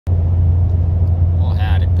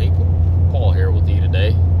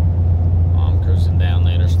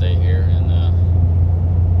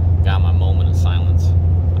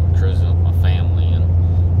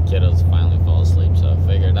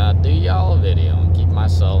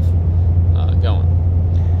myself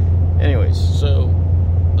going. Anyways, so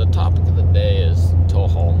the topic of the day is tow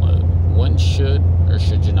haul mode. When should or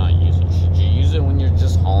should you not use it? Should you use it when you're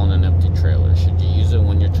just hauling an empty trailer? Should you use it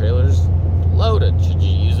when your trailer's loaded? Should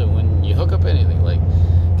you use it when you hook up anything? Like,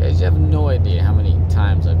 guys, you have no idea how many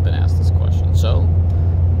times I've been asked this question. So,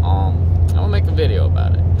 I'm gonna make a video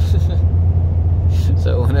about it.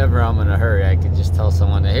 So whenever I'm in a hurry, I can just tell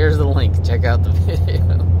someone, here's the link, check out the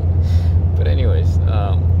video. But anyways,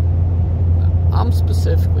 I'm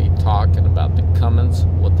specifically talking about the Cummins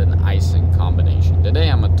with an Aisin combination. Today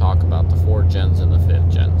I'm going to talk about the 4th gens and the 5th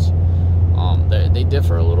gens. They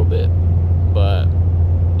differ a little bit, but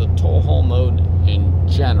the tow haul mode in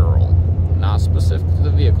general, not specific to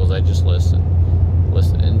the vehicles I just listed,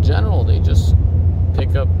 in general, they just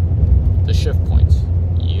pick up the shift points.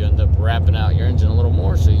 You end up wrapping out your engine a little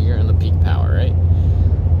more, so you're in the peak power, right?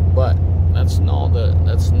 But that's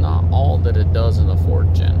not all that it does in the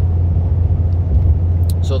 4th gen.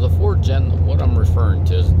 So the 4th gen, what I'm referring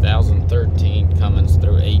to is 2013 Cummins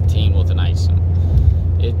through 18 with an Aisin.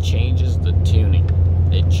 It changes the tuning.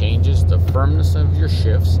 It changes the firmness of your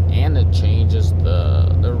shifts, and it changes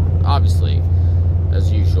the obviously,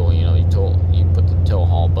 as usual, you know, you put the tow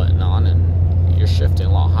haul button on and you're shifting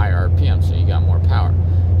a lot higher RPM, so you got more power.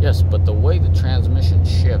 Yes, but the way the transmission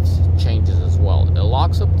shifts changes as well. It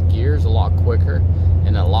locks up the gears a lot quicker,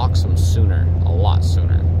 and it locks them sooner, a lot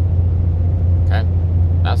sooner. Okay?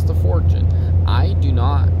 That's the 4th gen. I do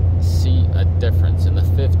not see a difference in the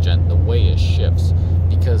 5th gen, the way it shifts,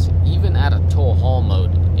 because even at a tow haul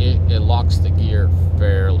mode, it locks the gear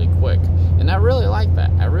fairly quick. And I really like that.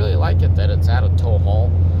 I really like it that it's at a tow haul,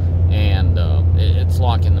 and it's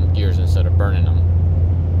locking them gears instead of burning them.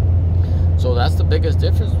 So that's the biggest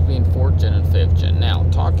difference between 4th gen and 5th gen. Now,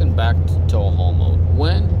 talking back to tow haul mode,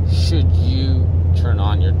 when should you turn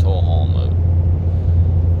on your tow haul mode?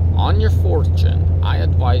 On your 4th gen, I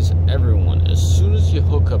advise everyone, as soon as you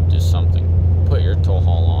hook up to something, put your tow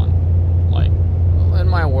haul on. Like, in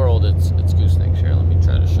my world, it's goosenecks here. Let me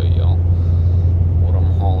try to show you all what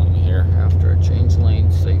I'm hauling here after I change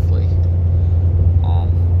lanes safely.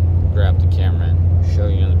 Grab the camera and show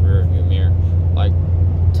you in the rear view mirror. Like,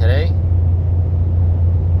 today,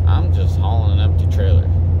 I'm just hauling an empty trailer,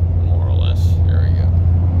 more or less. There we go.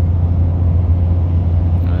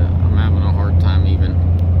 I'm having a hard time even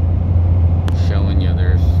showing you.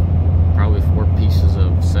 There's probably 4 pieces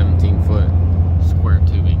of 17-foot square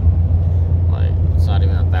tubing. Like, it's not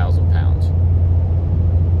even 1,000 pounds.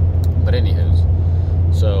 But anywho's,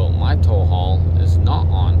 so my tow haul is not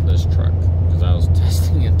on this truck because I was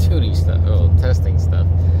testing and tuning stuff, testing stuff.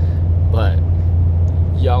 But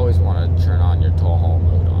you always want to turn on your tow haul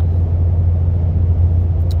mode on.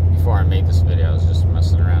 Before I made this video, I was just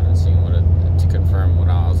messing around and seeing to confirm what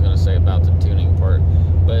I was going to say about the tuning part.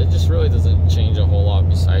 But it just really doesn't change a whole lot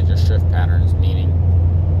besides your shift patterns, meaning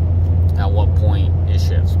at what point it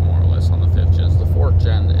shifts, more or less, on the 5th gens. The 4th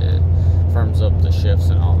gen, it firms up the shifts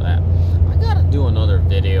and all that. I got to do another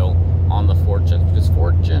video on the 4th gen, because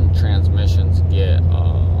 4th gen transmissions get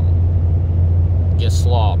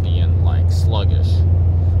sloppy and like sluggish.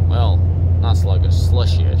 Well, not sluggish,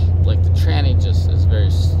 slushy-ish. Like the tranny just is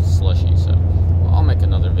very slushy. So I'll make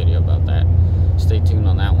another video about that. Stay tuned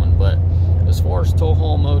on that one. But as far as tow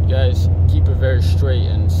haul mode, guys, keep it very straight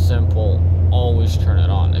and simple. Always turn it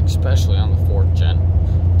on, especially on the 4th gen.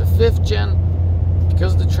 The 5th gen,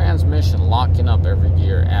 because the transmission locking up every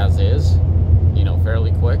gear as is, you know,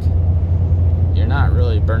 fairly quick, you're not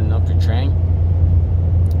really burning up your tranny,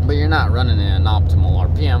 but you're not running in an optimal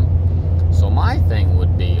RPM. So my thing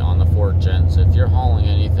would be on the 4th gens, if you're hauling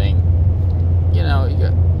anything, you know, you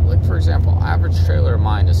got, like for example, average trailer of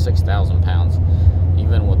mine is 6,000 pounds.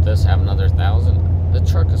 Even with this having another 1,000, the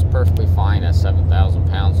truck is perfectly fine at 7,000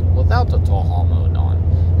 pounds without the tow haul mode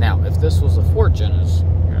on. Now, if this was a 4th gen,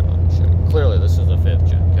 here, let me show you. Clearly this is a 5th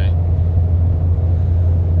gen, okay?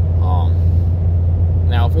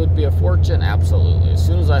 Now, if it would be a 4th gen, absolutely. As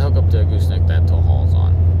soon as I hook up to a gooseneck, that tow haul is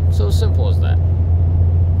on. So simple as that.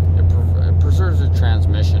 It preserves the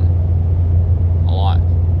transmission a lot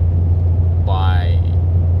by,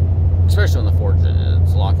 especially on the 4th gen,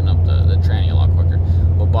 it's locking up the tranny a lot quicker.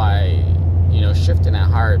 But by, you know, shifting at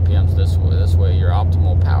higher RPMs this way, your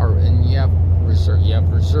optimal power, and you have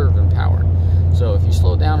reserve in power. So if you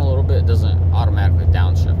slow down a little bit, it doesn't automatically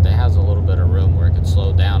downshift. It has a little bit of room where it can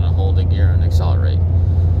slow down and hold the gear and accelerate.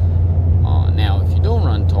 Now, if you don't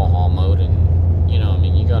run tow haul mode, and you know, I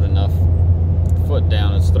mean, you got enough foot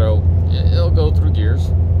down its throat, it'll go through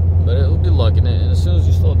gears, but it'll be lugging it. And as soon as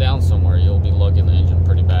you slow down somewhere, you'll be lugging the engine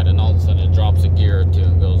pretty bad. And all of a sudden, it drops a gear or two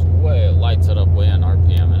and goes way, it lights it up way on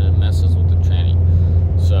RPM, and it messes with the tranny.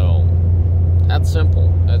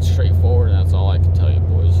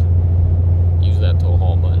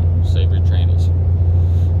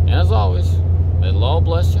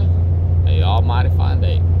 bless you. May Almighty find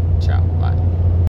day. Ciao. Bye.